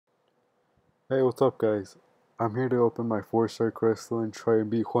Hey, what's up, guys? I'm here to open my 4-star crystal and try and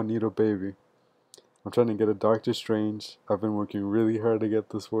beat Juanito Baby. I'm trying to get a Doctor Strange. I've been working really hard to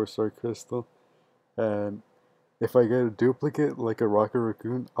get this 4-star crystal, and if I get a duplicate like a Rocket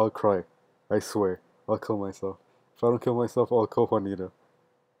Raccoon, I'll cry. I swear. I'll kill myself. If I don't kill myself, I'll kill Juanito.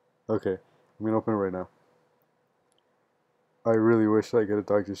 Okay, I'm gonna open it right now. I really wish I get a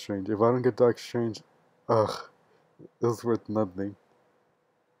Doctor Strange. If I don't get Doctor Strange, ugh, it's worth nothing.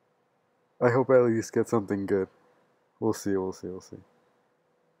 I hope I at least get something good. We'll see, we'll see, we'll see.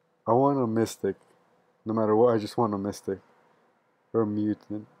 I want a Mystic. No matter what, I just want a Mystic. Or a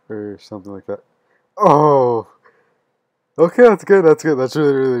Mutant. Or something like that. Oh! Okay, that's good, that's good. That's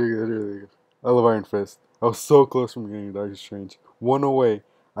really, really good, really good. I love Iron Fist. I was so close from getting Doctor Strange. One away.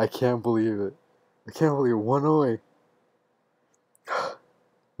 I can't believe it. I can't believe it. One away.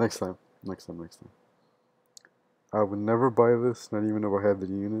 Next time. Next time, next time. I would never buy this, not even if I had the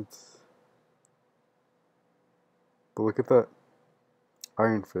units. But look at that.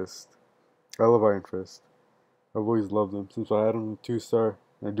 Iron Fist. I love Iron Fist. I've always loved him. Since I had him 2-star,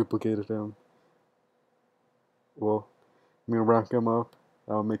 I duplicated him. Well, I'm gonna rank him up.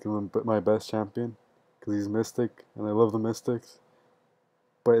 I'll make him my best champion. Because he's Mystic, and I love the Mystics.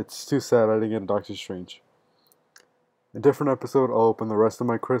 But it's too sad I didn't get a Doctor Strange. In a different episode, I'll open the rest of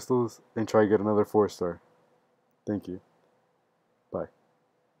my crystals and try to get another 4-star. Thank you. Bye.